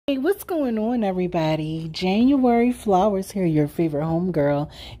Hey, what's going on, everybody? January Flowers here, your favorite homegirl.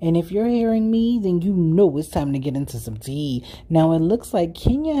 And if you're hearing me, then you know it's time to get into some tea. Now, it looks like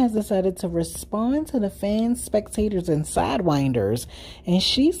Kenya has decided to respond to the fans, spectators, and sidewinders. And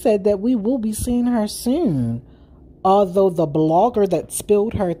she said that we will be seeing her soon. Although the blogger that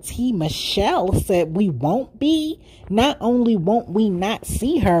spilled her tea, Michelle, said we won't be. Not only won't we not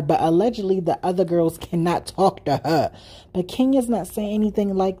see her, but allegedly the other girls cannot talk to her. But Kenya's not saying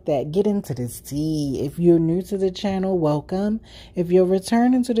anything like that. Get into this tea. If you're new to the channel, welcome. If you're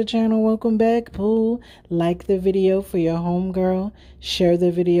returning to the channel, welcome back. Pooh. Like the video for your homegirl. Share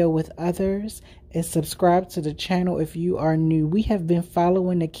the video with others. And subscribe to the channel if you are new. We have been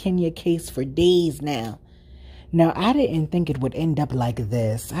following the Kenya case for days now. Now, I didn't think it would end up like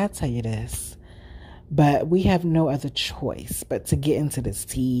this. I'll tell you this. But we have no other choice but to get into this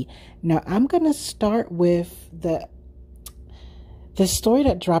tea. Now, I'm going to start with the story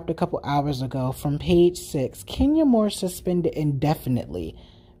that dropped a couple hours ago from page 6. Kenya Moore suspended indefinitely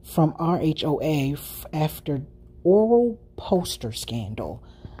from RHOA after oral poster scandal.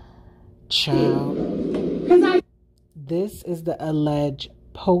 Child. This is the alleged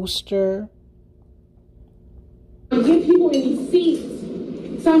poster. Give people any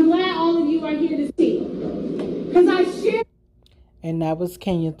seats. So I'm glad all of you are here to see. Because I share. And that was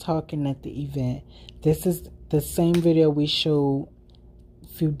Kenya talking at the event. This is the same video we showed a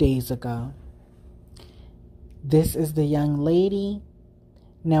few days ago. This is the young lady.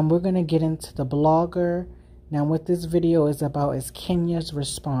 Now we're going to get into the blogger. Now what this video is about is Kenya's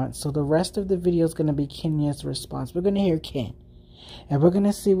response. So the rest of the video is going to be Kenya's response. We're going to hear Ken. And we're going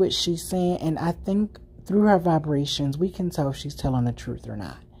to see what she's saying. And I think through her vibrations, we can tell if she's telling the truth or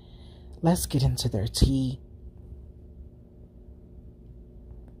not. Let's get into their tea.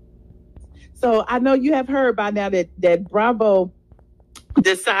 So I know you have heard by now that Bravo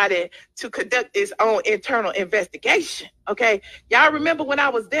decided to conduct its own internal investigation. Okay, y'all remember when I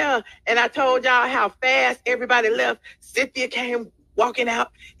was there and I told y'all how fast everybody left? Cynthia came walking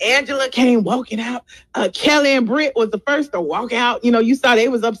out. Angela came walking out. Kelly and Britt was the first to walk out. You know, you saw they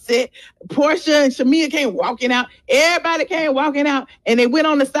was upset. Portia and Shamia came walking out. Everybody came walking out, and they went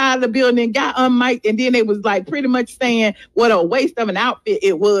on the side of the building and got unmiked, and then they was like pretty much saying what a waste of an outfit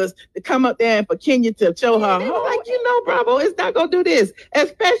it was to come up there and for Kenya to show her. I was like, you know, Bravo, it's not gonna do this,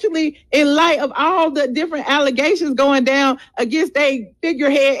 especially in light of all the different allegations going down against their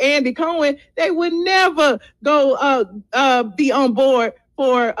figurehead Andy Cohen. They would never go be on board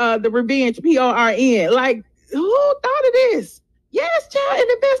for the revenge PORN. Like, who thought of this? Yes, child, an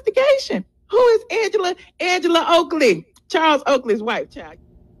investigation. Who is Angela? Angela Oakley, Charles Oakley's wife, child.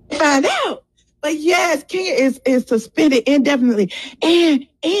 Find out. But yes, Kenya is suspended indefinitely.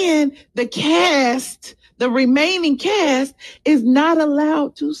 And the cast, the remaining cast, is not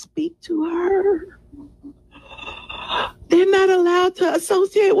allowed to speak to her. They're not allowed to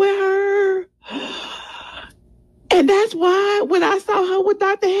associate with her. And that's why when I saw her with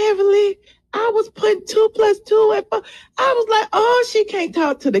Dr. Heavenly, I was putting 2 + 2 at 4. I was like, oh, she can't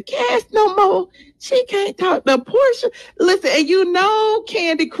talk to the cast no more. She can't talk to Portia. Listen, and you know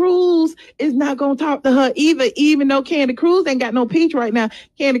Candy Cruz is not going to talk to her either, even though Candy Cruz ain't got no peach right now.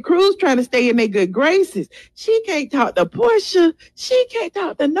 Candy Cruz trying to stay in their good graces. She can't talk to Portia. She can't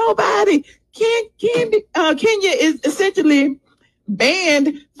talk to nobody. Kenya is essentially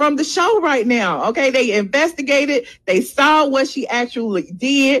banned from the show right now. Okay, they investigated, they saw what she actually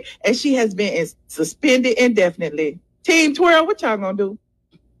did, and she has been suspended indefinitely. Team Twirl, what y'all gonna do?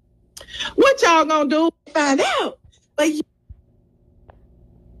 What y'all gonna do? Find out. But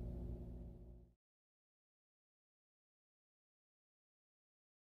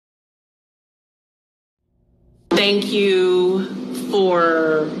thank you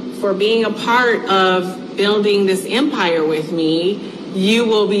for being a part of building this empire with me. You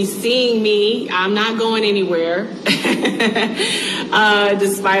will be seeing me. I'm not going anywhere.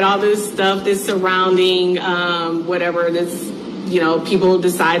 Despite all this stuff that's surrounding whatever this, you know, people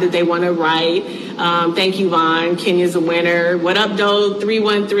decide that they want to write. Thank you, Vaughn. Kenya's a winner. What up, Doe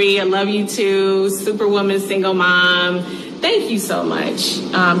 313? I love you too. Superwoman, single mom. Thank you so much.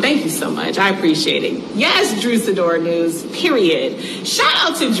 Thank you so much. I appreciate it. Yes, Drew Sidor News, period. Shout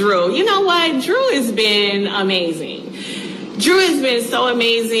out to Drew. You know what? Drew has been amazing. Drew has been so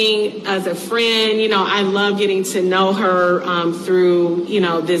amazing as a friend. You know, I love getting to know her through, you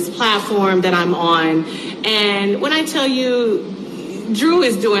know, this platform that I'm on. And when I tell you, Drew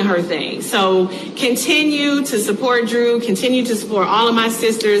is doing her thing. So continue to support Drew, continue to support all of my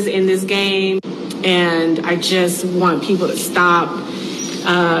sisters in this game. And I just want people to stop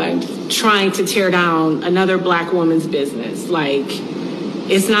trying to tear down another Black woman's business. Like,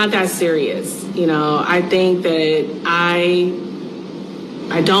 it's not that serious. You know, I think that I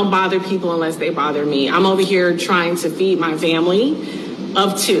don't bother people unless they bother me. I'm over here trying to feed my family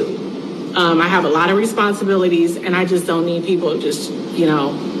of 2. I have a lot of responsibilities, and I just don't need people just, you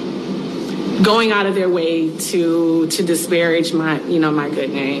know, going out of their way to disparage my, you know, my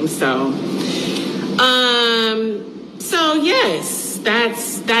good name. So yes,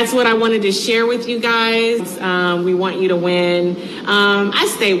 that's what I wanted to share with you guys. We want you to win. I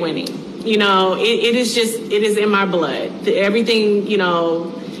stay winning. You know, it is in my blood. Everything, you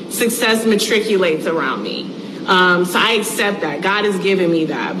know, success matriculates around me. So I accept that. God has given me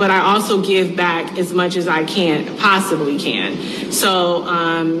that. But I also give back as much as I possibly can. So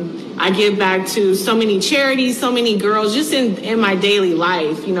I give back to so many charities, so many girls, just in my daily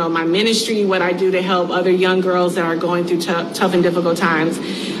life. You know, my ministry, what I do to help other young girls that are going through tough and difficult times.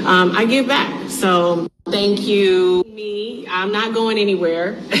 I give back. So thank you. I'm not going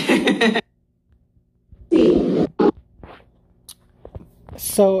anywhere.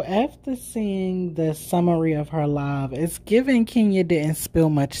 So after seeing the summary of her live, it's given Kenya didn't spill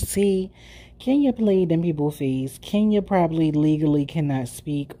much tea. Kenya played in people's face. Kenya probably legally cannot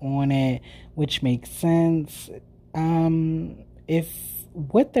speak on it, which makes sense. If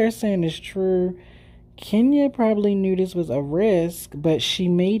what they're saying is true, Kenya probably knew this was a risk, but she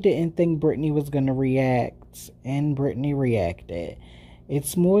didn't think Brittany was going to react, and Brittany reacted.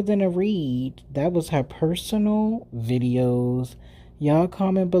 It's more than a read. That was her personal videos. Y'all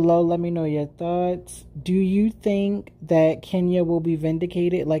comment below. Let me know your thoughts. Do you think that Kenya will be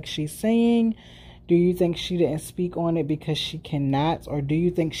vindicated like she's saying? Do you think she didn't speak on it because she cannot? Or do you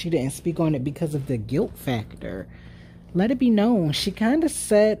think she didn't speak on it because of the guilt factor? Let it be known. She kind of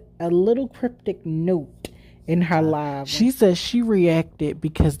said a little cryptic note in her live. She says she reacted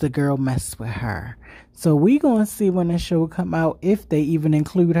because the girl messed with her. So we gonna see when the show come out if they even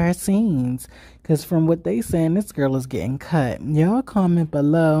include her scenes. Because from what they saying, this girl is getting cut. Y'all comment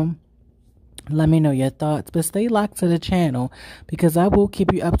below. Let me know your thoughts. But stay locked to the channel because I will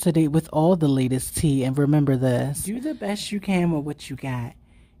keep you up to date with all the latest tea. And remember this. Do the best you can with what you got.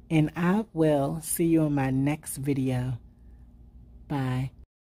 And I will see you in my next video. Bye.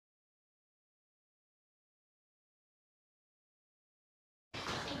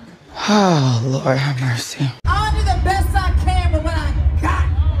 Oh, Lord have mercy.